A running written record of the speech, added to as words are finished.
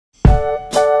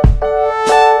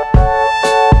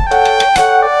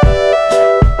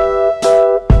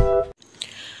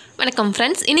வணக்கம்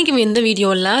ஃப்ரெண்ட்ஸ். இன்றைக்கி இந்த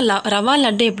வீடியோவில் ரவா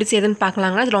லட்டு எப்படி செய்யுதுன்னு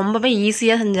பார்க்கலாங்க. அது ரொம்பவே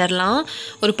ஈஸியாக செஞ்சிடலாம்.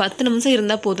 ஒரு 10 நிமிஷம்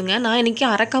இருந்தால் போதுங்க. நான் இன்றைக்கி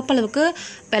அரை கப் அளவுக்கு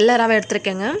வெள்ளை ரவை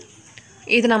எடுத்துருக்கேங்க.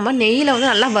 இது நம்ம நெய்யில் வந்து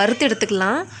நல்லா வறுத்து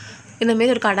எடுத்துக்கலாம்.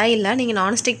 இந்தமாரி ஒரு கடாயில் நீங்கள்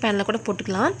நான்ஸ்டிக் பேனில் கூட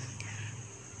போட்டுக்கலாம்.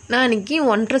 நான் இன்றைக்கி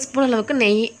 1.5 ஸ்பூன் அளவுக்கு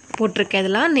நெய் போட்டிருக்கேன்.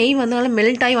 இதெல்லாம் நெய் வந்து நல்லா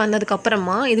மெல்ட் ஆகி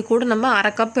வந்ததுக்கப்புறமா இது கூட நம்ம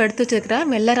அரை கப் எடுத்து வச்சுருக்கிற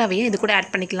வெள்ளை ரவையை இது கூட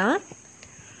ஆட் பண்ணிக்கலாம்.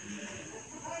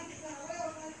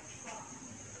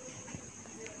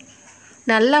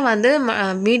 நல்லா வந்து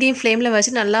மீடியம் ஃப்ளேமில்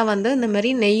வச்சு நல்லா வந்து இந்த மாதிரி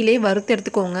நெய்யிலே வறுத்து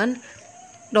எடுத்துக்கோங்க.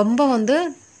 ரொம்ப வந்து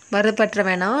வறுபற்ற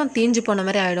வேணாம், தீஞ்சு போன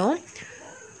மாதிரி ஆகிடும்.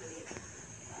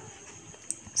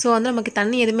 ஸோ வந்து நமக்கு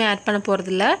தண்ணி எதுவுமே ஆட் பண்ண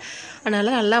போகிறதில்ல.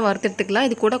 அதனால் நல்லா வறுத்து எடுத்துக்கலாம்.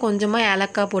 இது கூட கொஞ்சமாக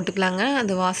ஏலக்காய் போட்டுக்கலாங்க.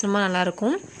 அது வாசனமாக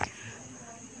நல்லாயிருக்கும்.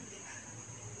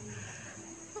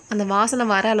 அந்த வாசனை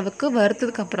வர அளவுக்கு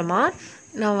வறுத்ததுக்கப்புறமா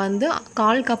நான் வந்து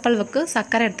 1/4 கப் அளவுக்கு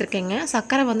சர்க்கரை எடுத்துருக்கேங்க.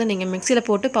 சர்க்கரை வந்து நீங்கள் மிக்சியில்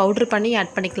போட்டு பவுட்ரு பண்ணி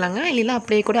ஆட் பண்ணிக்கலாங்க, இல்லைன்னா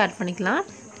அப்படியே கூட ஆட் பண்ணிக்கலாம்.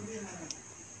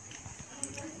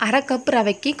 அரை கப்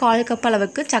ரவைக்கு 1/4 கப்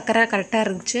அளவுக்கு சர்க்கரை கரெக்டாக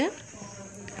இருந்துச்சு.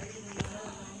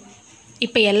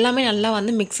 இப்போ எல்லாமே நல்லா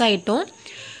வந்து மிக்ஸ் ஆகிட்டோம்.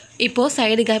 இப்போது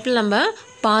சைடு கேப்பில் நம்ம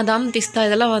பாதாம், பிஸ்தா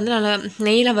இதெல்லாம் வந்து நல்லா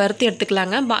நெய்யில் வறுத்து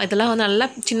எடுத்துக்கலாங்க. இதெல்லாம் வந்து நல்லா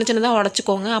சின்ன சின்னதாக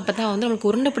உடச்சிக்கோங்க. அப்போ தான் வந்து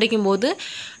நம்மளுக்கு உருண்டை பிடிக்கும் போது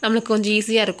நம்மளுக்கு கொஞ்சம்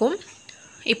ஈஸியாக இருக்கும்.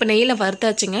 இப்போ நெய்யில்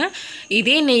வறுத்தாச்சுங்க.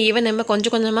 இதே நெய்யை நம்ம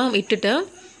கொஞ்சம் கொஞ்சமாக விட்டுட்டு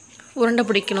உருண்டை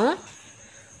பிடிக்கணும்.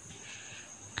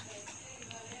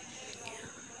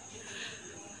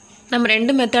 நம்ம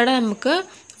 2 மெத்தடாக நமக்கு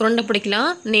உருண்டை பிடிக்கலாம்.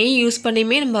 நெய் யூஸ்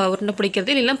பண்ணியுமே நம்ம உருண்டை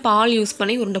பிடிக்கிறது, இல்லைன்னா பால் யூஸ்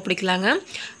பண்ணி உருண்டை பிடிக்கலாங்க.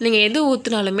 நீங்கள் எது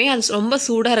ஊற்றினாலுமே அது ரொம்ப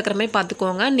சூடாக இருக்கிற மாதிரி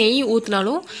பார்த்துக்கோங்க. நெய்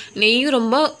ஊற்றினாலும் நெய்யும்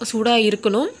ரொம்ப சூடாக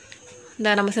இருக்கணும்.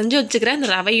 இந்த நம்ம செஞ்சு வச்சுக்கிற இந்த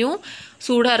ரவையும்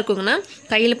சூடாக இருக்குங்கன்னா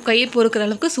கையை பொறுக்கிற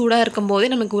அளவுக்கு சூடாக இருக்கும்போதே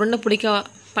நமக்கு உருண்டை பிடிக்க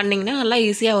பண்ணிங்கன்னா நல்லா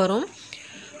ஈஸியாக வரும்.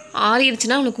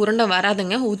 ஆறிடுச்சுன்னா நமக்கு உருண்டை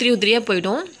வராதுங்க, உதிரியாக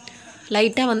போயிடும்.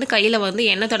 லைட்டாக வந்து கையில் வந்து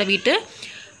எண்ணெய் தடவிட்டு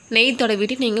நெய்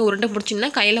தடவிட்டு நீங்கள் உருண்டை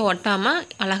பிடிச்சிங்கன்னா கையில் ஒட்டாமல்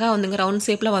அழகாக வந்துங்க ரவுண்ட்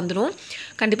ஷேப்பில் வந்துடும்.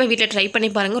 கண்டிப்பாக வீட்டில் ட்ரை பண்ணி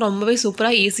பாருங்கள். ரொம்பவே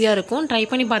சூப்பராக ஈஸியாக இருக்கும். ட்ரை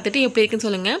பண்ணி பார்த்துட்டு எப்படி இருக்குன்னு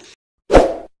சொல்லுங்கள்.